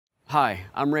Hi,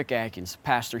 I'm Rick Atkins,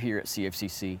 pastor here at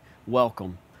CFCC.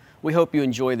 Welcome. We hope you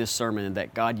enjoy this sermon and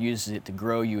that God uses it to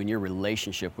grow you in your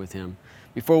relationship with Him.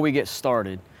 Before we get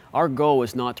started, our goal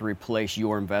is not to replace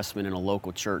your investment in a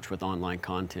local church with online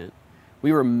content.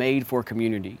 We were made for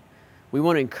community. We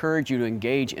want to encourage you to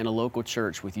engage in a local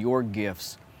church with your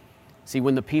gifts. See,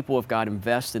 when the people of God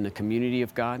invest in the community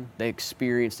of God, they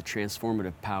experience the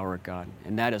transformative power of God,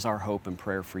 and that is our hope and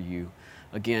prayer for you.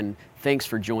 Again, thanks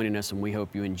for joining us, and we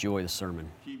hope you enjoy the sermon.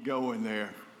 Keep going there.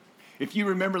 If you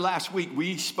remember last week,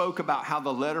 we spoke about how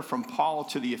the letter from Paul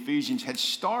to the Ephesians had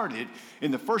started.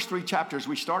 In the first 3 chapters,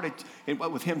 we started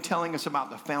with him telling us about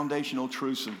the foundational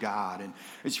truths of God, and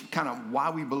it's kind of why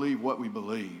we believe what we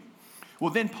believe.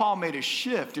 Well, then Paul made a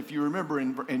shift. If you remember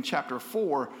in chapter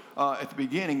 4, at the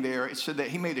beginning there, it said that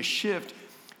he made a shift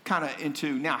kind of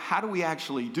into, now, how do we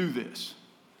actually do this?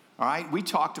 All right, we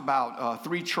talked about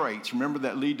 3 traits, remember,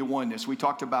 that lead to oneness. We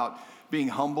talked about being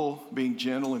humble, being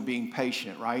gentle, and being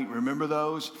patient, right? Remember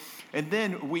those? And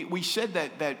then we said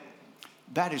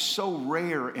that is so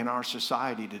rare in our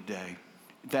society today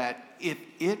that if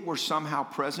it were somehow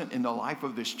present in the life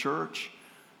of this church,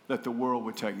 that the world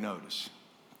would take notice.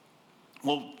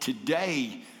 Well,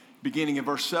 today, beginning in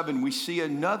verse 7, we see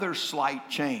another slight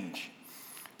change.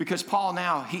 Because Paul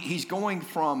now, he's going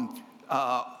from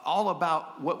all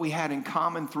about what we had in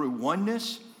common through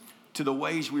oneness to the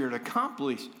ways we are to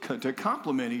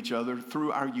complement each other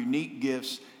through our unique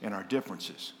gifts and our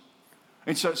differences.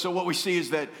 And so what we see is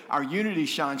that our unity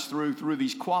shines through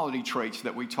these quality traits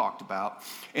that we talked about,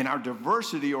 and our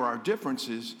diversity or our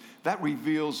differences, that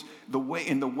reveals the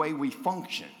way we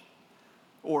function,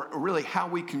 or really how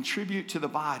we contribute to the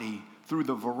body through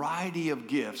the variety of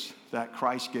gifts that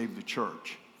Christ gave the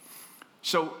church.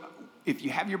 So if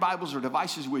you have your Bibles or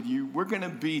devices with you, we're going to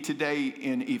be today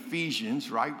in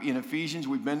Ephesians, right? In Ephesians,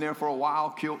 we've been there for a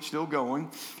while, still going.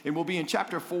 And we'll be in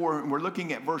chapter 4, and we're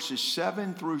looking at verses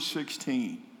 7 through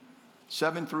 16.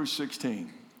 7 through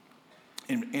 16.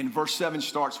 And verse 7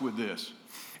 starts with this.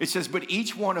 It says, to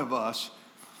each one of us,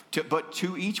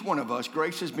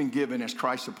 grace has been given as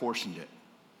Christ apportioned it.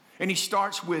 And he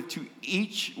starts with to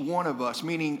each one of us,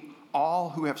 meaning all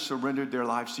who have surrendered their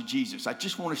lives to Jesus. I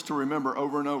just want us to remember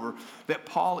over and over that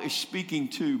Paul is speaking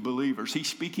to believers. He's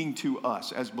speaking to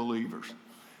us as believers.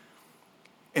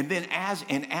 And then as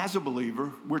a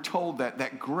believer, we're told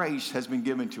that grace has been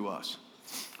given to us.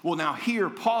 Well, now here,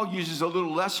 Paul uses a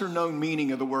little lesser known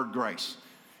meaning of the word grace.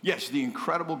 Yes, the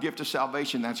incredible gift of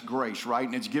salvation, that's grace, right?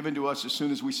 And it's given to us as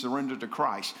soon as we surrender to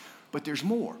Christ. But there's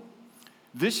more.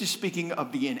 This is speaking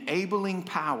of the enabling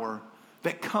power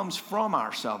that comes from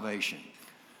our salvation.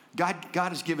 God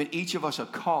has given each of us a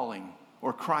calling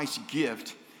or Christ's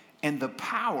gift and the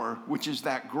power, which is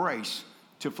that grace,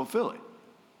 to fulfill it.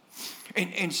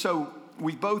 And so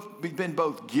we've been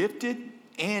both gifted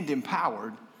and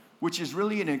empowered, which is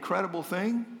really an incredible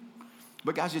thing.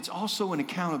 But guys, it's also an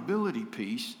accountability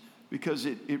piece because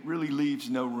it really leaves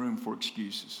no room for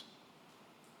excuses.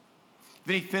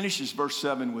 Then he finishes verse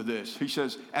 7 with this. He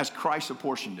says, as Christ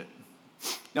apportioned it.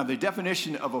 Now, the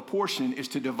definition of apportion is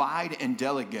to divide and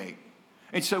delegate.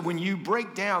 And so when you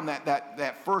break down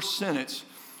that first sentence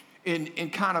in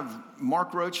kind of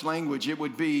Mark Roach language, it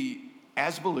would be,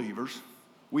 as believers,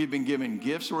 we have been given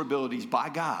gifts or abilities by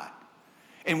God.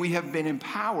 And we have been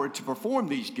empowered to perform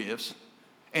these gifts.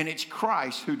 And it's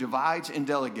Christ who divides and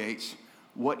delegates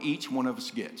what each one of us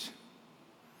gets.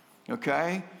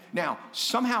 Okay? Now,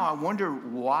 somehow I wonder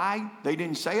why they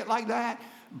didn't say it like that.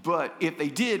 But if they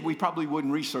did, we probably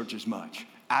wouldn't research as much.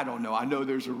 I don't know. I know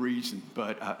there's a reason,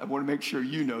 but I want to make sure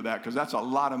you know that because that's a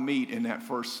lot of meat in that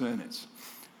first sentence.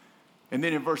 And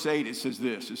then in verse 8, it says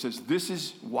this. It says, this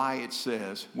is why it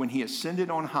says, when he ascended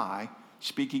on high,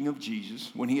 speaking of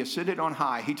Jesus, when he ascended on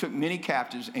high, he took many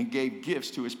captives and gave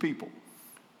gifts to his people.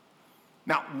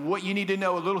 Now, what you need to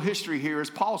know, a little history here, is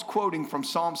Paul's quoting from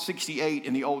Psalm 68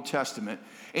 in the Old Testament,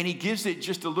 and he gives it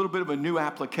just a little bit of a new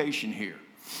application here.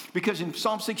 Because in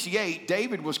Psalm 68,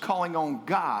 David was calling on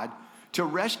God to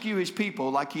rescue his people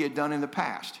like he had done in the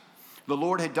past. The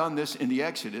Lord had done this in the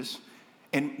Exodus,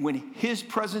 and when his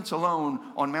presence alone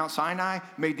on Mount Sinai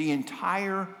made the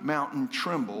entire mountain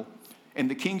tremble, and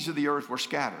the kings of the earth were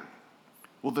scattered.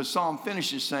 Well, the psalm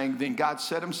finishes saying, then God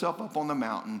set himself up on the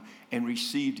mountain and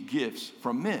received gifts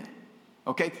from men.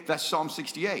 Okay, that's Psalm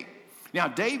 68. Now,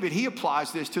 David, he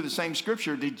applies this to the same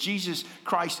scripture to Jesus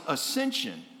Christ's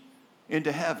ascension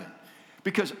into heaven.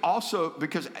 Because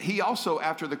he also,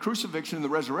 after the crucifixion and the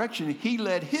resurrection, he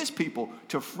led his people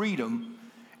to freedom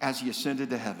as he ascended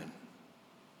to heaven.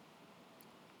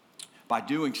 By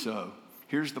doing so,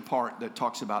 here's the part that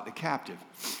talks about the captive.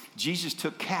 Jesus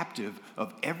took captive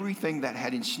of everything that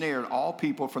had ensnared all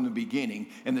people from the beginning,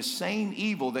 and the same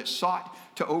evil that sought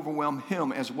to overwhelm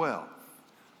him as well.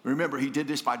 Remember, he did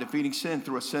this by defeating sin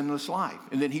through a sinless life.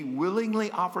 And then he willingly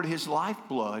offered his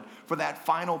lifeblood for that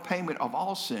final payment of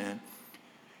all sin.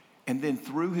 And then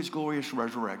through his glorious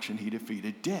resurrection, he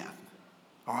defeated death.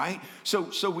 All right?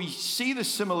 So we see the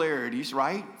similarities,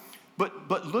 right?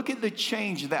 But look at the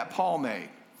change that Paul made.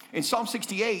 In Psalm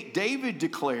 68, David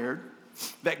declared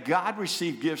that God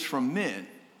received gifts from men,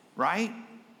 right?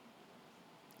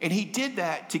 And he did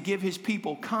that to give his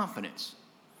people confidence.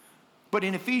 But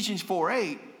in Ephesians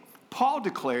 4:8, Paul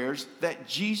declares that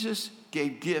Jesus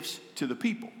gave gifts to the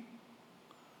people.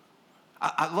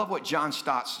 I love what John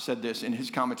Stott said this in his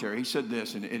commentary. He said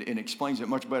this, and it explains it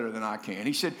much better than I can.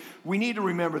 He said, we need to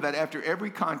remember that after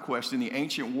every conquest in the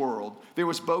ancient world, there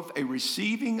was both a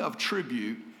receiving of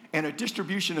tribute and a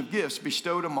distribution of gifts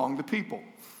bestowed among the people.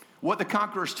 What the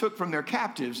conquerors took from their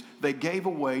captives, they gave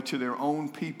away to their own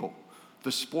people.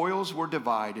 The spoils were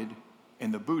divided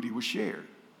and the booty was shared.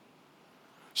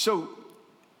 So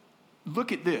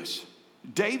look at this.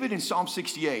 David in Psalm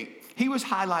 68, he was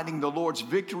highlighting the Lord's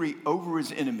victory over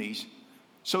his enemies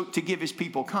so to give his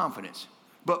people confidence.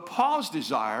 But Paul's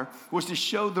desire was to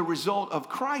show the result of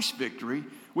Christ's victory,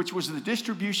 which was the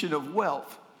distribution of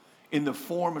wealth in the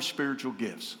form of spiritual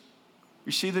gifts.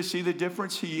 You see the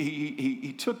difference?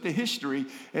 He took the history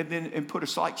and put a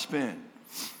slight spin.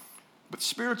 But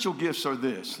spiritual gifts are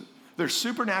this. They're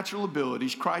supernatural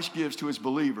abilities Christ gives to his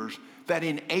believers that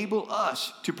enable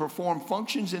us to perform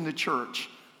functions in the church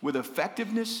with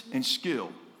effectiveness and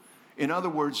skill. In other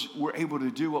words, we're able to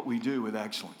do what we do with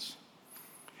excellence.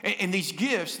 And these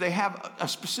gifts, they have a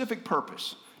specific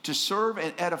purpose: to serve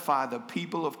and edify the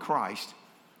people of Christ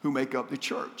who make up the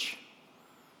church.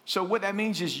 So what that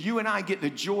means is you and I get the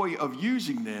joy of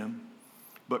using them,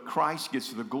 but Christ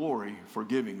gets the glory for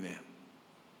giving them.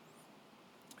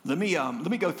 Let me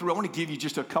go through. I want to give you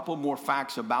just a couple more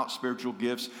facts about spiritual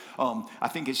gifts. I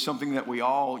think it's something that we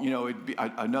all, it'd be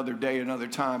another day, another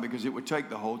time, because it would take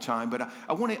the whole time. But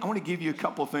I want to give you a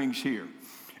couple things here.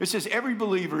 It says every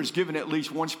believer is given at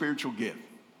least one spiritual gift.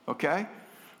 Okay?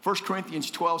 1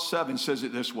 Corinthians 12:7 says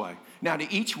it this way. Now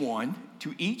to each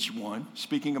one,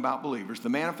 speaking about believers, the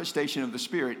manifestation of the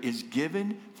Spirit is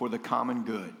given for the common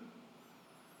good.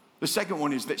 The second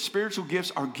one is that spiritual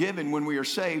gifts are given when we are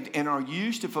saved and are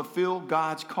used to fulfill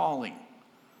God's calling.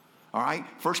 All right?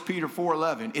 1 Peter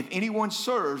 4:11. If anyone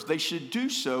serves, they should do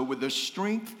so with the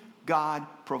strength God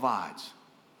provides.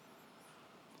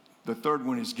 The third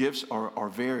one is gifts are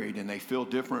varied and they fill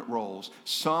different roles.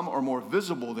 Some are more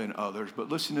visible than others, but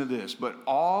listen to this. But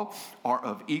all are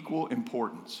of equal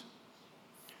importance.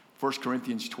 1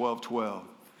 Corinthians 12:12.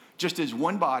 Just as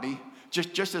one body,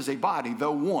 just as a body,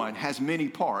 though one, has many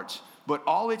parts, but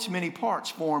all its many parts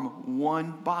form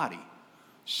one body,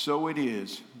 so it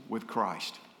is with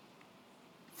Christ.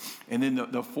 And then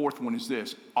the fourth one is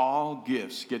this. All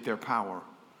gifts get their power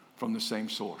from the same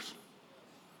source,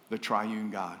 the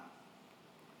triune God.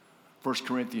 1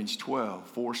 Corinthians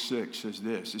 12:4-6 says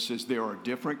this. It says, there are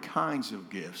different kinds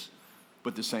of gifts,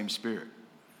 but the same Spirit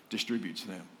distributes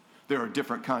them. There are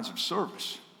different kinds of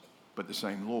service, but the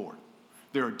same Lord.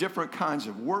 There are different kinds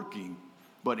of working,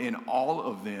 but in all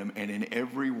of them and in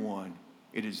every one,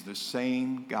 it is the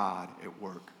same God at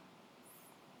work.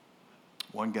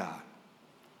 One God.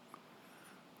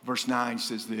 Verse 9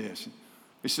 says this.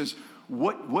 It says,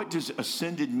 what does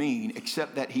ascended mean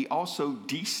except that he also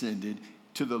descended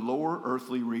to the lower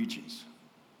earthly regions?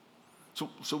 So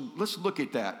let's look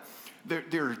at that.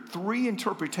 There are three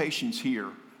interpretations here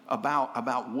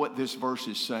about what this verse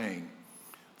is saying.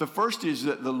 The first is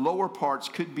that the lower parts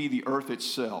could be the earth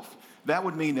itself. That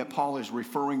would mean that Paul is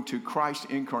referring to Christ's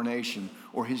incarnation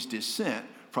or his descent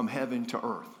from heaven to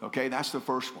earth. Okay, that's the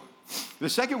first one. The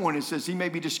second one, it says he may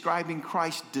be describing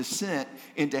Christ's descent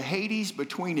into Hades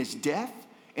between his death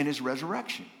and his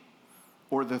resurrection.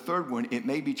 Or the third one, it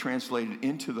may be translated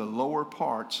into the lower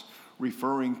parts,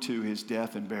 referring to his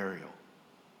death and burial.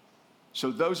 So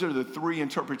those are the three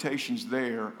interpretations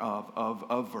there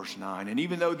of verse 9. And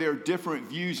even though there are different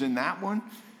views in that one,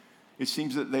 it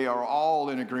seems that they are all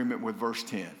in agreement with verse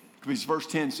 10. Because verse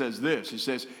 10 says this. It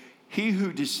says, he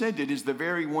who descended is the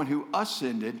very one who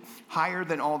ascended higher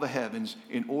than all the heavens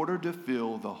in order to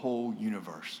fill the whole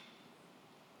universe.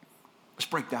 Let's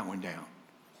break that one down.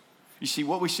 You see,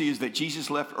 what we see is that Jesus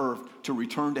left earth to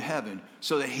return to heaven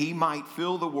so that he might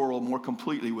fill the world more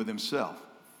completely with himself.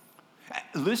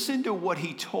 Listen to what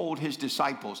he told his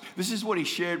disciples. This is what he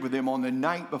shared with them on the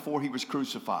night before he was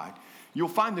crucified. You'll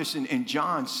find this in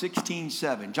John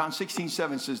 16:7. John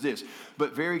 16:7 says this,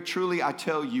 "But very truly I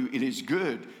tell you, it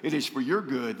is for your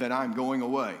good that I'm going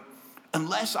away.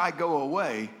 Unless I go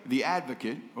away, the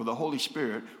advocate, or the Holy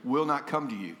Spirit, will not come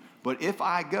to you. But if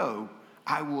I go,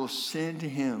 I will send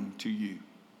him to you."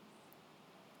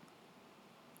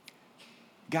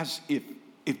 Guys,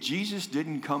 if Jesus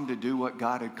didn't come to do what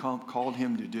God had called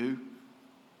him to do,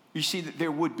 you see that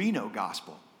there would be no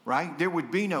gospel, right? There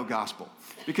would be no gospel.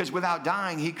 Because without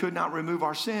dying, he could not remove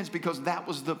our sins because that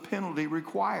was the penalty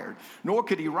required. Nor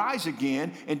could he rise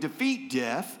again and defeat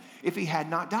death if he had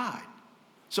not died.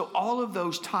 So all of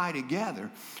those tie together.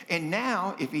 And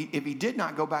now, if he did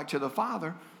not go back to the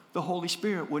Father, the Holy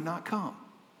Spirit would not come.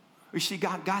 You see,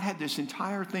 God had this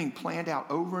entire thing planned out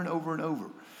over and over and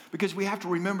over. Because we have to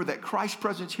remember that Christ's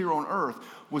presence here on earth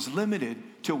was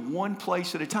limited to one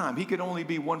place at a time. He could only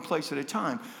be one place at a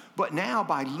time. But now,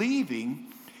 by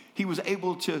leaving, he was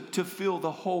able to fill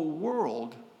the whole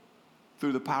world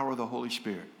through the power of the Holy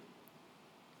Spirit.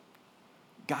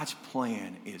 God's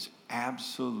plan is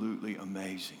absolutely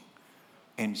amazing.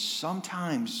 And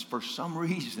sometimes, for some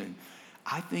reason,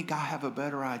 I think I have a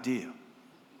better idea.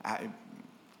 I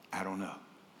don't know.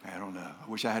 I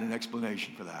wish I had an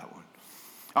explanation for that one.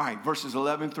 All right, verses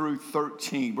 11 through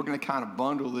 13. We're going to kind of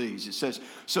bundle these. It says,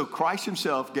 "So Christ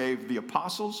himself gave the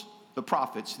apostles, the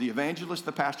prophets, the evangelists,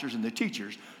 the pastors, and the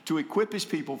teachers to equip his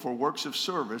people for works of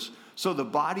service, so the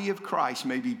body of Christ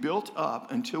may be built up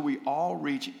until we all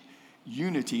reach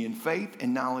unity in faith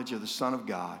and knowledge of the Son of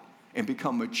God and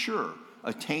become mature,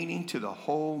 attaining to the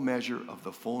whole measure of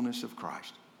the fullness of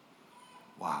Christ."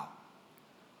 Wow.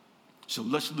 So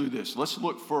let's do this. Let's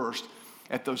look first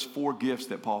at those 4 gifts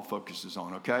that Paul focuses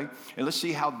on, okay? And let's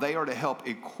see how they are to help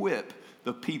equip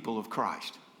the people of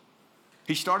Christ.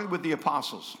 He started with the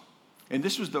apostles, and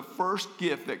this was the first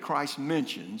gift that Christ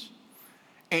mentions,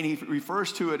 and he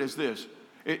refers to it as this.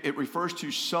 It refers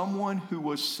to someone who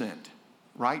was sent,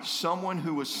 right? Someone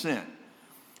who was sent.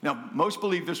 Now, most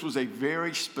believe this was a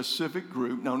very specific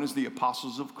group known as the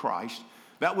apostles of Christ.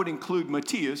 That would include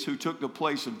Matthias, who took the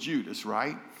place of Judas,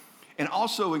 right? And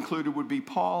also included would be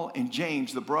Paul and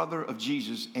James, the brother of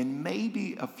Jesus, and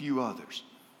maybe a few others.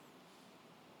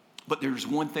 But there's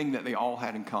one thing that they all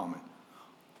had in common.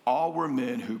 All were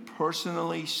men who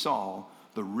personally saw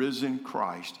the risen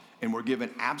Christ and were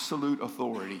given absolute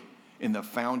authority in the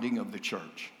founding of the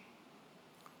church.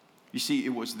 You see,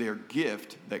 it was their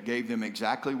gift that gave them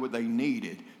exactly what they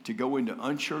needed to go into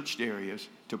unchurched areas,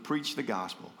 to preach the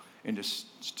gospel, and to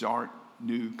start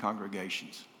new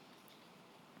congregations.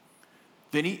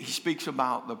 Then he speaks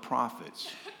about the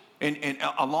prophets. And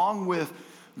along with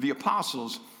the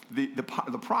apostles,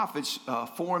 the prophets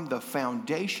formed the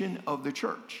foundation of the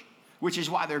church, which is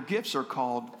why their gifts are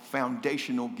called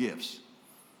foundational gifts.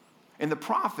 And the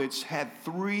prophets had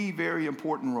 3 very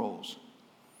important roles.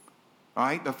 All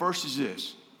right, the first is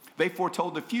this. They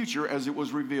foretold the future as it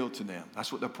was revealed to them.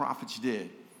 That's what the prophets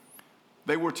did.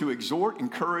 They were to exhort,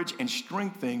 encourage, and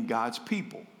strengthen God's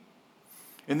people.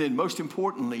 And then most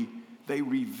importantly, they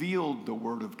revealed the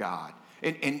Word of God.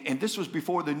 And this was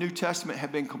before the New Testament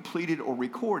had been completed or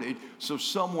recorded, so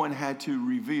someone had to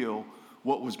reveal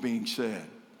what was being said.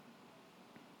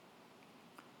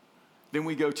 Then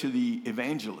we go to the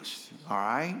evangelists, all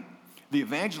right? The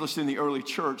evangelists in the early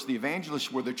church, the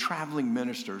evangelists were the traveling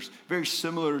ministers, very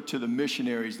similar to the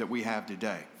missionaries that we have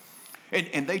today.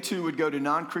 And they too would go to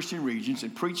non-Christian regions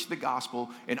and preach the gospel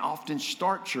and often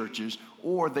start churches,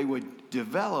 or they would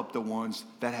develop the ones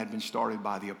that had been started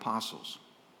by the apostles.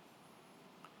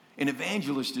 An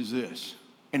evangelist is this.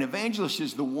 An evangelist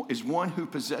is one who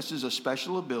possesses a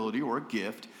special ability or a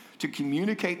gift to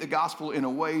communicate the gospel in a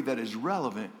way that is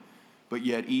relevant but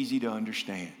yet easy to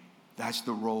understand. That's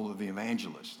the role of the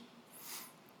evangelist.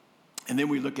 And then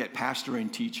we look at pastor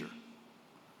and teacher.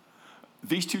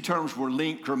 These 2 terms were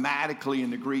linked grammatically in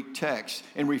the Greek text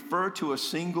and refer to a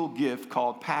single gift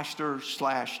called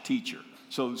pastor/teacher.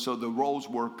 So the roles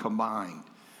were combined.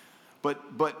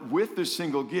 But with this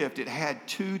single gift, it had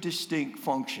 2 distinct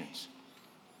functions.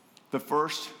 The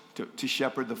first, to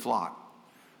shepherd the flock.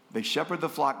 They shepherd the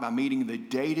flock by meeting the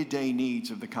day-to-day needs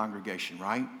of the congregation,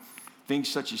 right? Things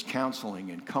such as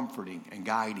counseling and comforting and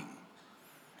guiding.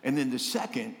 And then the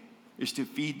second is to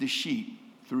feed the sheep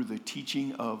through the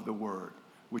teaching of the word,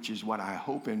 which is what I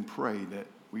hope and pray that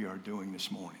we are doing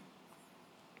this morning.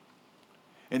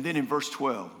 And then in verse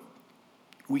 12,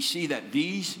 we see that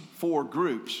these 4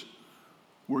 groups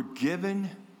were given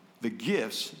the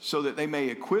gifts so that they may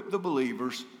equip the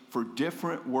believers for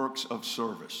different works of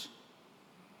service.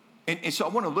 And so I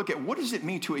want to look at, what does it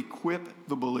mean to equip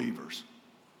the believers?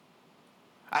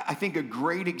 I think a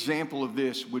great example of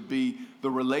this would be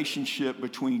the relationship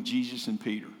between Jesus and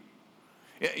Peter.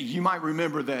 You might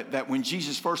remember that when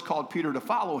Jesus first called Peter to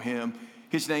follow him,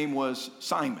 his name was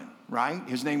Simon, right?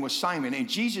 His name was Simon. And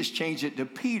Jesus changed it to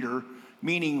Peter,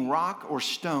 meaning rock or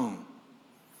stone.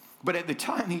 But at the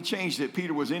time he changed it,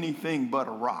 Peter was anything but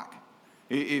a rock.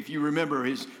 If you remember,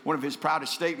 one of his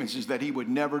proudest statements is that he would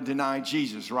never deny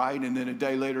Jesus, right? And then a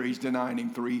day later, he's denying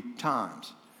him 3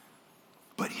 times.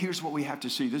 But here's what we have to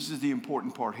see. This is the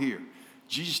important part here.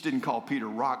 Jesus didn't call Peter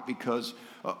rock because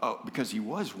he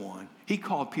was one. He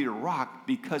called Peter rock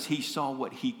because he saw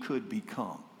what he could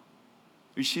become.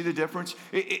 You see the difference?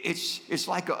 It's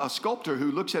like a sculptor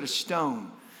who looks at a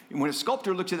stone. And when a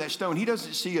sculptor looks at that stone, he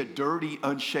doesn't see a dirty,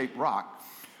 unshaped rock.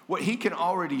 What he can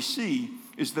already see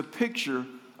is the picture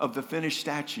of the finished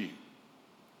statue.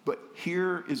 But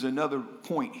here is another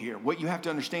point here. What you have to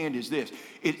understand is this.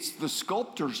 It's the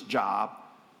sculptor's job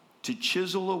to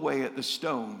chisel away at the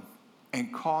stone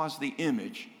and cause the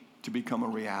image to become a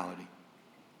reality.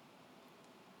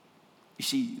 You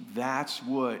see, that's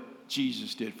what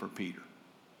Jesus did for Peter.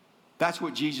 That's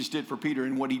what Jesus did for Peter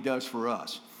and what he does for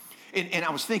us. And I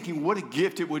was thinking what a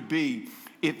gift it would be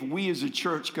if we as a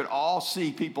church could all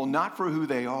see people not for who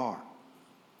they are,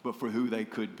 but for who they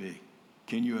could be.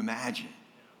 Can you imagine?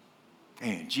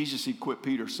 And Jesus equipped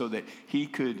Peter so that he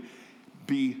could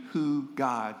be who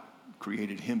God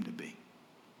created him to be.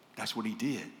 That's what he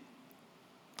did.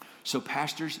 So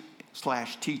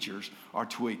pastors/teachers are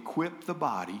to equip the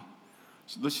body,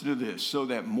 so listen to this, so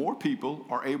that more people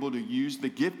are able to use the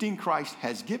gifting Christ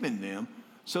has given them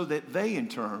so that they in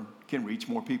turn can reach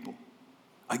more people.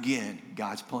 Again,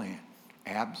 God's plan.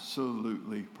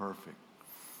 Absolutely perfect.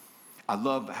 I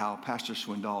love how Pastor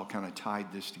Swindoll kind of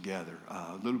tied this together.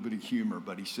 A little bit of humor,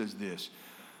 but he says this.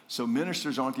 So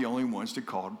ministers aren't the only ones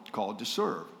called to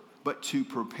serve, but to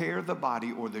prepare the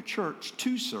body or the church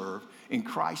to serve in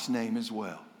Christ's name as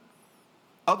well.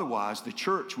 Otherwise, the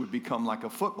church would become like a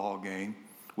football game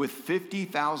with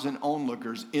 50,000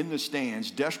 onlookers in the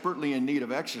stands, desperately in need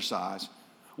of exercise,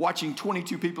 watching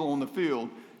 22 people on the field,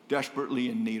 desperately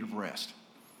in need of rest.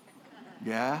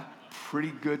 Yeah,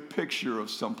 pretty good picture of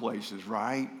some places,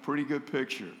 right? Pretty good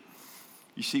picture.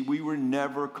 You see, we were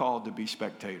never called to be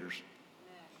spectators.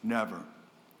 Never.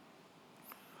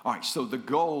 All right, so the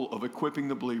goal of equipping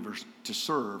the believers to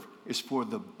serve is for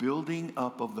the building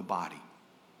up of the body.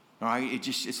 All right,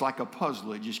 it's like a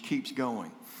puzzle. It just keeps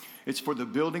going. It's for the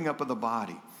building up of the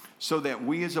body so that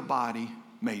we as a body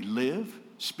may live,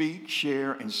 speak,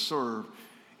 share, and serve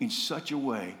in such a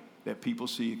way that people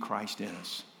see Christ in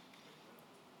us.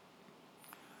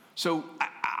 So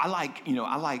I like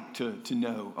to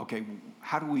know, okay,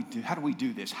 how do we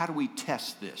do this? How do we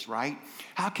test this, right?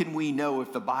 How can we know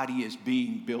if the body is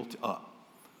being built up?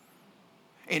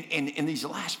 And in these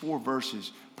last 4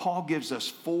 verses, Paul gives us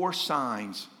 4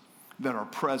 signs that are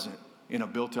present in a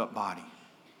built-up body.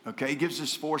 Okay, he gives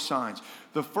us 4 signs.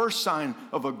 The first sign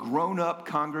of a grown-up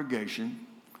congregation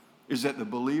is that the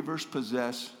believers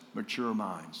possess mature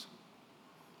minds.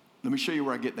 Let me show you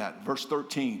where I get that. Verse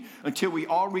 13. Until we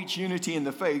all reach unity in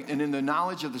the faith and in the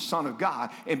knowledge of the Son of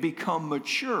God and become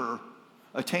mature,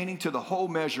 attaining to the whole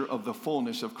measure of the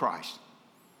fullness of Christ.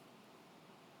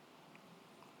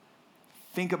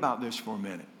 Think about this for a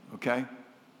minute, okay?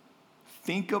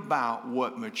 Think about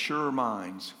what mature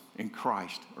minds in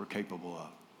Christ are capable of.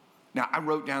 Now, I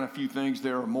wrote down a few things,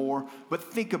 there are more, but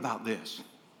think about this.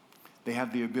 They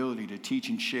have the ability to teach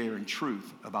and share in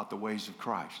truth about the ways of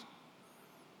Christ.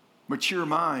 Mature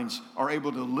minds are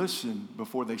able to listen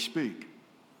before they speak.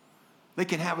 They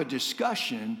can have a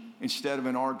discussion instead of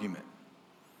an argument.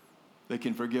 They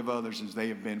can forgive others as they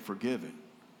have been forgiven.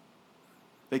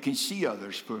 They can see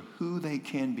others for who they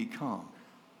can become.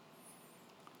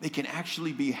 They can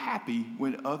actually be happy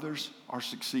when others are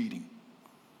succeeding.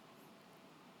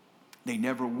 They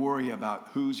never worry about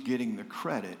who's getting the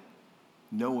credit,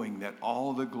 knowing that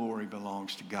all the glory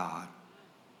belongs to God.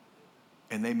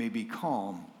 And they may be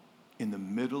calm in the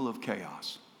middle of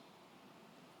chaos.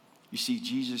 You see,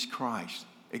 Jesus Christ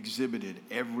exhibited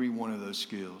every one of those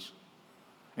skills.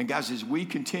 And guys, as we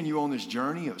continue on this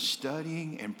journey of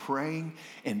studying and praying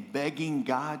and begging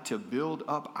God to build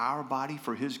up our body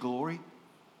for His glory,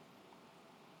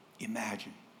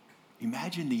 imagine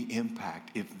the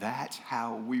impact if that's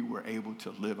how we were able to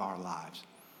live our lives.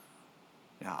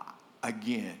 Now,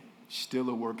 again, still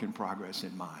a work in progress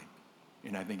in mine,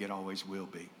 and I think it always will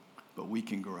be, but we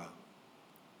can grow.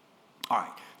 All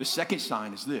right, the second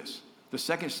sign is this. The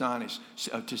second sign is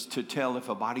to tell if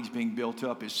a body's being built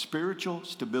up is spiritual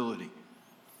stability.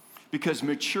 Because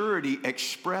maturity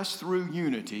expressed through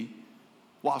unity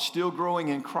while still growing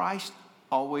in Christ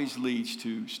always leads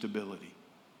to stability.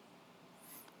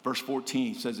 Verse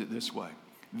 14 says it this way.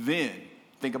 Then,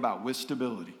 think about with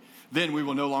stability. Then we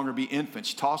will no longer be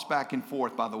infants, tossed back and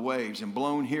forth by the waves and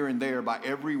blown here and there by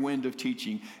every wind of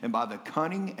teaching and by the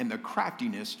cunning and the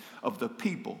craftiness of the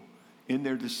people in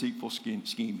their deceitful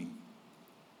scheming.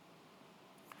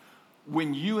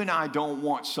 When you and I don't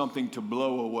want something to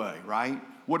blow away, right?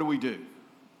 What do?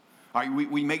 All right,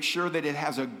 we make sure that it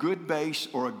has a good base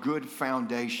or a good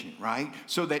foundation, right?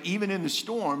 So that even in the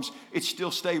storms, it's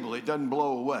still stable. It doesn't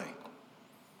blow away.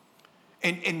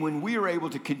 And when we are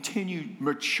able to continue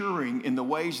maturing in the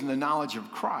ways and the knowledge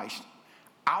of Christ,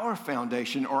 our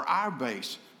foundation or our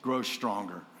base grows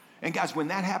stronger. And guys, when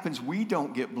that happens, we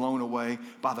don't get blown away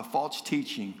by the false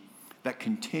teaching that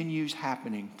continues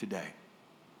happening today.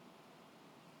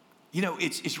 You know,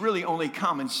 it's really only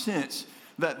common sense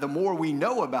that the more we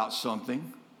know about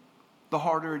something, the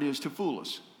harder it is to fool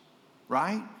us,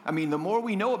 right? I mean, the more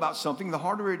we know about something, the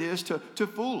harder it is to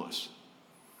fool us.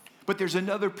 But there's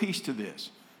another piece to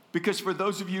this. Because for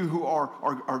those of you who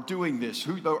are doing this,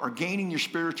 who are gaining your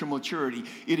spiritual maturity,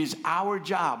 it is our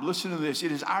job, listen to this,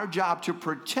 it is our job to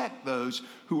protect those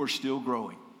who are still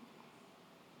growing.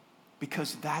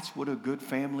 Because that's what a good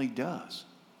family does.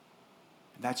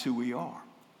 That's who we are.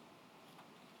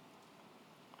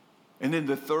 And then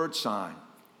the third sign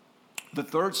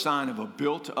of a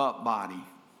built-up body,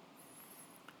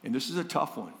 and this is a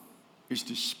tough one, is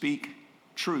to speak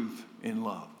truth in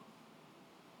love.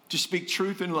 To speak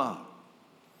truth in love.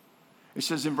 It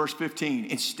says in verse 15,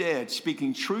 instead,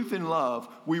 speaking truth in love,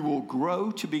 we will grow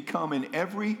to become in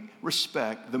every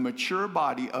respect the mature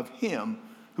body of Him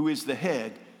who is the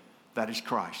head, that is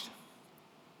Christ.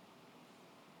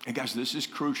 And guys, this is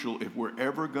crucial if we're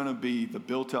ever going to be the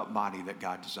built-up body that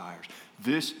God desires.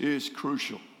 This is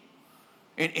crucial.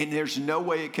 And there's no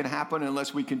way it can happen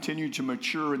unless we continue to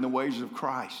mature in the ways of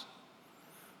Christ.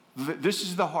 This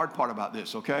is the hard part about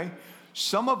this, okay?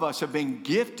 Some of us have been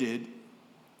gifted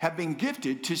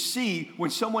to see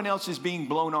when someone else is being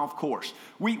blown off course.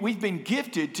 We've been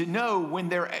gifted to know when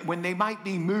they might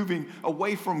be moving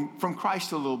away from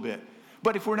Christ a little bit.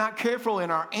 But if we're not careful in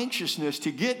our anxiousness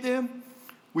to get them,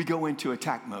 we go into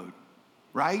attack mode,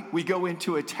 right? We go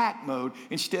into attack mode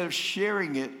instead of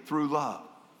sharing it through love.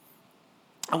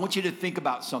 I want you to think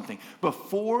about something.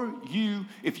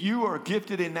 If you are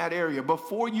gifted in that area,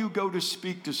 before you go to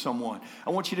speak to someone,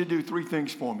 I want you to do 3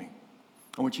 things for me.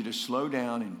 I want you to slow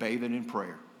down and bathe it in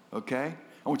prayer, okay?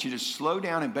 I want you to slow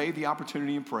down and bathe the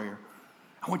opportunity in prayer.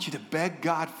 I want you to beg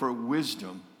God for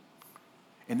wisdom.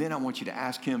 And then I want you to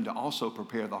ask Him to also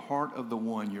prepare the heart of the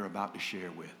one you're about to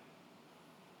share with.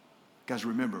 Guys,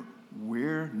 remember,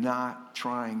 we're not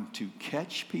trying to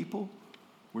catch people.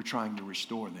 We're trying to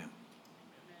restore them.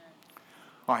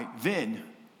 All right, then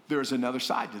there's another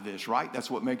side to this, right? That's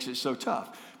what makes it so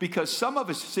tough. Because some of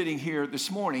us sitting here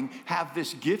this morning have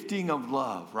this gifting of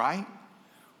love, right?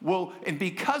 Well, and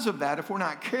because of that, if we're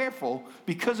not careful,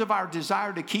 because of our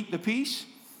desire to keep the peace,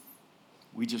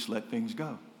 we just let things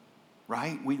go,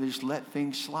 right? We just let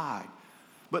things slide.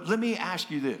 But let me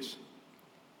ask you this.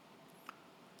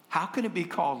 How can it be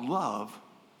called love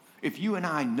if you and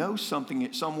I know something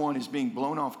that someone is being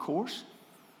blown off course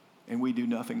and we do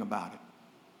nothing about it?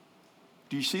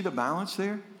 Do you see the balance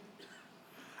there?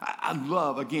 I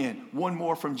love, again, one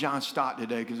more from John Stott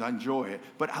today because I enjoy it.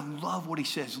 But I love what he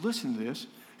says. Listen to this.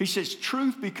 He says,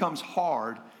 truth becomes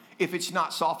hard if it's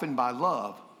not softened by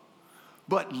love.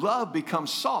 But love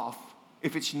becomes soft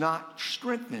if it's not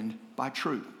strengthened by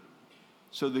truth.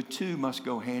 So the two must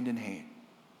go hand in hand.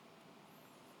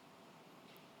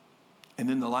 And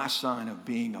then the last sign of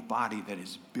being a body that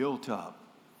is built up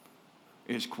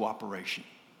is cooperation.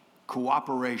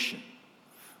 Cooperation.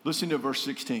 Listen to verse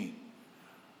 16.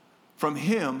 From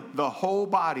Him, the whole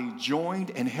body,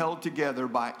 joined and held together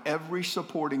by every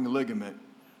supporting ligament,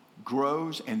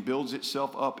 grows and builds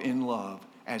itself up in love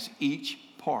as each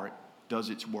part does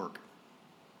its work.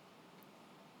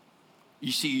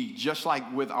 You see, just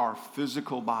like with our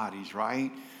physical bodies,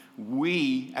 right?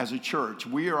 We, as a church,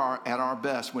 we are at our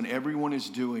best when everyone is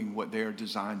doing what they're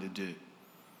designed to do.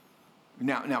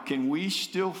 Now, can we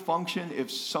still function if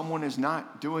someone is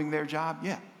not doing their job?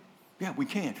 Yeah, we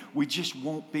can. We just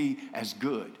won't be as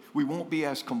good. We won't be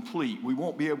as complete. We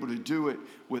won't be able to do it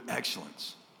with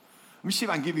excellence. Let me see if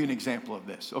I can give you an example of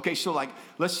this. Okay, so like,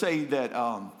 let's say that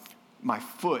my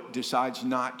foot decides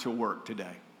not to work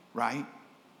today, right?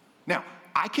 Now,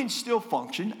 I can still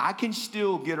function. I can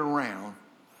still get around.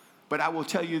 But I will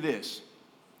tell you this.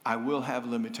 I will have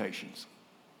limitations.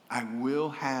 I will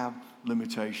have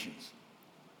limitations.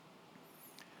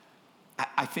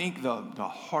 I think the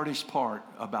hardest part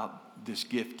about this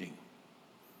gifting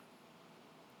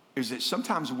is that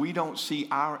sometimes we don't see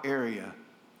our area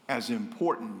as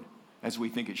important as we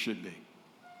think it should be.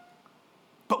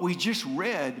 But we just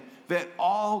read that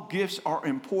all gifts are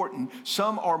important.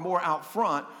 Some are more out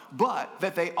front, but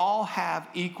that they all have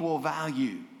equal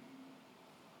value.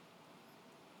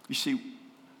 You see,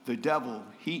 the devil,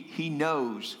 he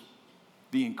knows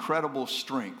the incredible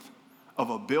strength of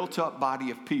a built-up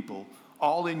body of people,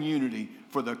 all in unity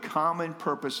for the common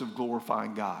purpose of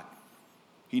glorifying God.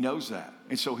 He knows that.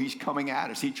 And so he's coming at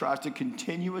us. He tries to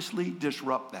continuously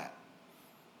disrupt that.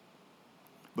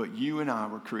 But you and I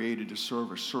were created to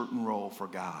serve a certain role for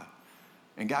God.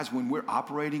 And guys, when we're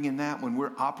operating in that, when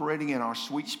we're operating in our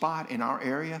sweet spot, in our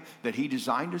area that he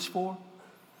designed us for,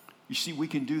 you see, we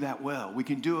can do that well. We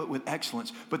can do it with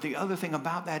excellence. But the other thing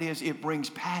about that is it brings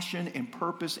passion and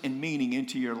purpose and meaning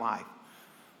into your life.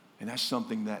 And that's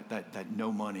something that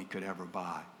no money could ever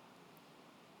buy.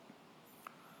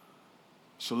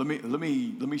 So let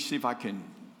me see if I can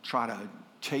try to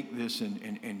take this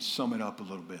and sum it up a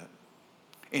little bit.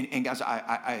 And guys,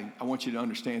 I want you to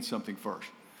understand something first.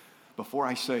 Before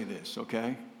I say this,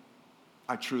 okay?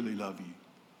 I truly love you.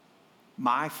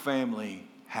 My family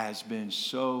has been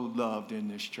so loved in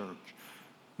this church.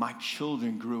 My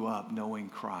children grew up knowing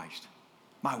Christ.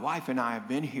 My wife and I have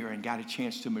been here and got a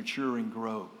chance to mature and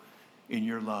grow in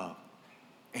your love.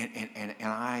 And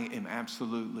I am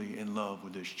absolutely in love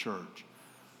with this church.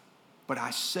 But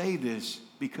I say this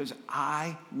because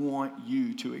I want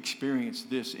you to experience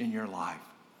this in your life.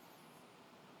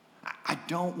 I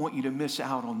don't want you to miss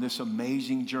out on this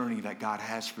amazing journey that God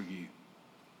has for you.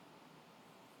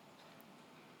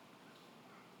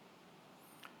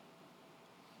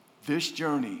 This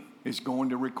journey is going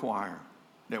to require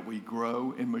that we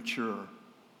grow and mature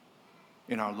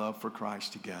in our love for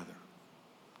Christ together.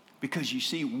 Because you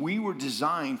see, we were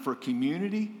designed for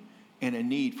community and a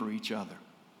need for each other.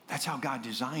 That's how God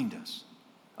designed us.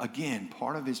 Again,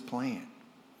 part of his plan.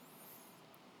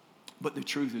 But the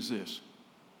truth is this.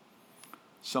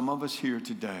 Some of us here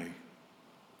today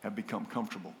have become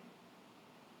comfortable.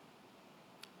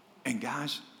 And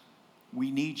guys, we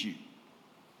need you.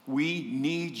 We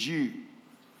need you.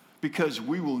 Because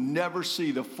we will never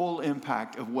see the full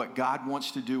impact of what God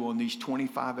wants to do on these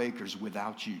 25 acres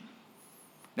without you.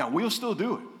 Now, we'll still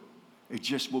do it. It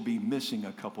just will be missing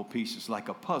a couple pieces, like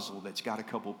a puzzle that's got a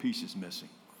couple pieces missing.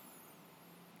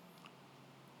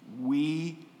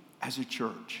 We, as a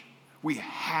church, we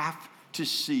have to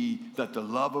see that the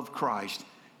love of Christ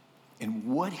and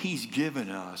what he's given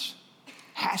us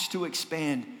has to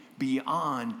expand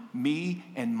beyond me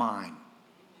and mine.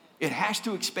 It has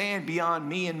to expand beyond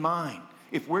me and mine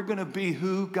if we're going to be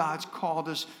who God's called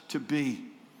us to be.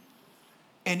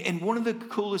 And one of the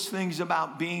coolest things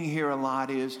about being here a lot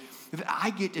is that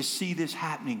I get to see this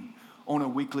happening on a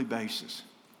weekly basis.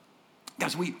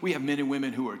 Guys, we have men and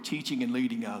women who are teaching and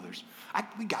leading others.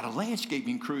 We got a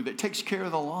landscaping crew that takes care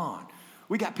of the lawn.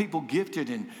 We got people gifted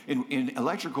in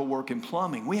electrical work and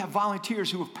plumbing. We have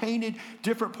volunteers who have painted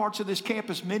different parts of this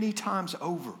campus many times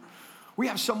over. We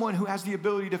have someone who has the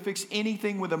ability to fix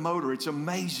anything with a motor. It's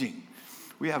amazing.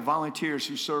 We have volunteers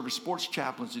who serve as sports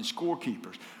chaplains and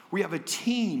scorekeepers. We have a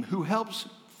team who helps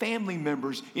family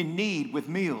members in need with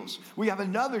meals. We have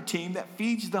another team that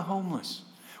feeds the homeless.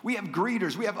 We have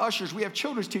greeters, we have ushers, we have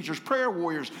children's teachers, prayer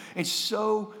warriors, and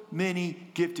so many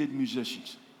gifted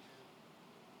musicians.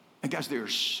 And guys,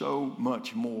 there's so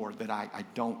much more that I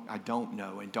don't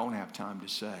know and don't have time to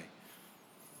say.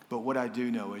 But what I do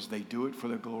know is they do it for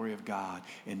the glory of God,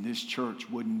 and this church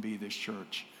wouldn't be this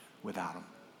church without them.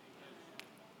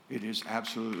 It is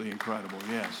absolutely incredible,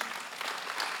 yes.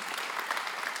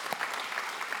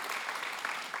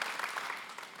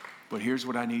 But here's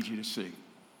what I need you to see.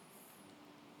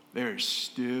 There is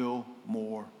still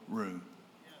more room.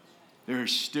 There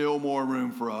is still more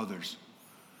room for others.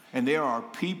 And there are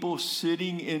people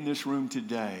sitting in this room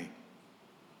today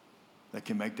that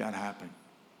can make that happen.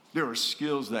 There are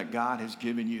skills that God has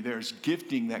given you. There's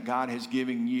gifting that God has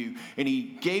given you. And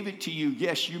he gave it to you.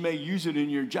 Yes, you may use it in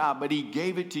your job, but he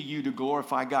gave it to you to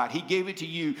glorify God. He gave it to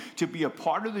you to be a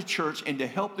part of the church and to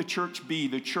help the church be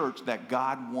the church that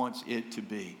God wants it to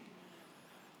be.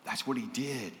 That's what he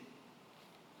did.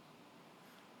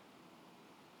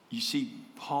 You see,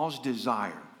 Paul's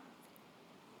desire,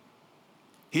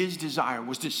 his desire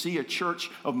was to see a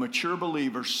church of mature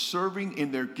believers serving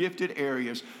in their gifted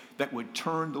areas that would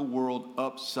turn the world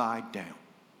upside down.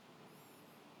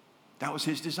 That was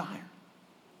his desire.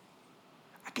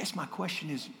 I guess my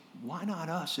question is, why not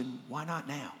us and why not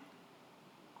now?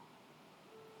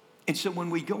 And so when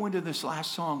we go into this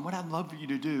last song, what I'd love for you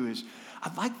to do is,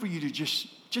 I'd like for you to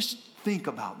just think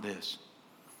about this.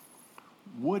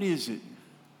 What is it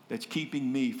that's keeping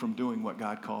me from doing what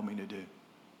God called me to do?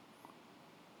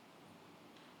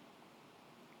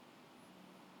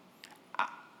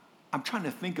 I'm trying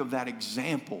to think of that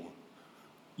example.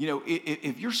 You know,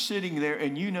 if you're sitting there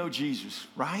and you know Jesus,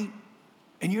 right?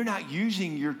 And you're not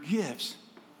using your gifts,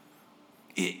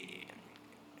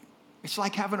 it's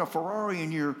like having a Ferrari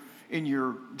in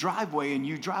your driveway and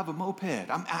you drive a moped.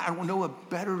 I don't know a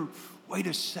better way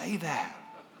to say that,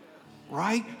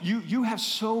 right? You have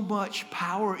so much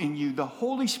power in you. The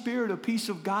Holy Spirit, a peace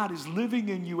of God, is living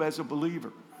in you as a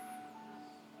believer.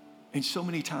 And so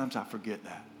many times I forget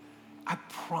that. I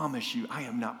promise you, I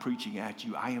am not preaching at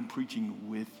you. I am preaching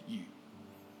with you.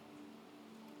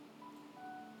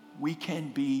 We can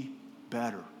be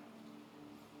better.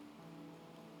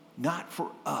 Not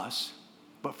for us,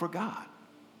 but for God.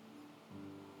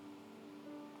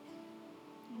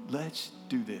 Let's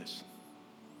do this.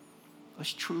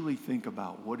 Let's truly think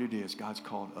about what it is God's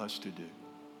called us to do.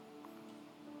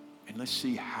 And let's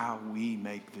see how we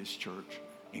make this church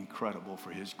incredible for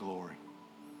His glory.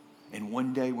 And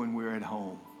one day when we're at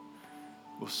home,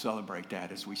 we'll celebrate that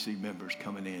as we see members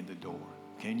coming in the door.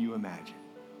 Can you imagine?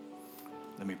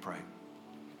 Let me pray.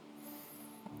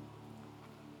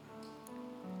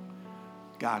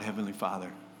 God, Heavenly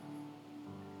Father,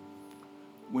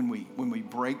 when we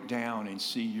break down and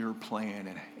see your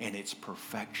plan and its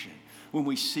perfection, when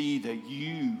we see that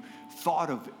you thought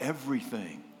of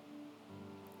everything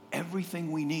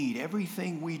we need,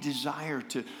 everything we desire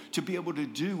to be able to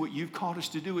do what you've called us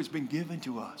to do has been given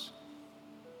to us.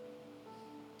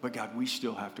 But God, we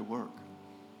still have to work.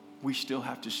 We still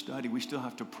have to study. We still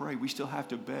have to pray. We still have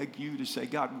to beg you to say,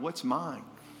 God, what's mine?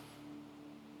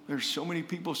 There's so many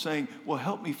people saying, well,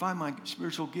 help me find my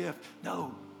spiritual gift.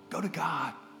 No, go to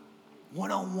God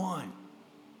one-on-one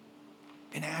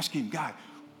and ask Him, God,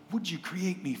 what'd you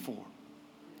create me for?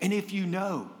 And if you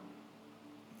know,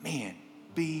 man,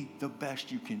 be the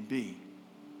best you can be.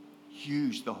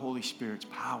 Use the Holy Spirit's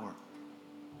power.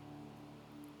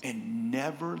 And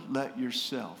never let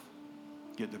yourself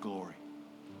get the glory.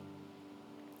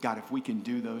 God, if we can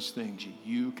do those things,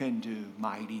 you can do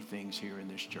mighty things here in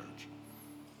this church.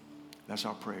 That's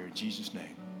our prayer in Jesus'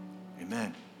 name.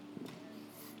 Amen.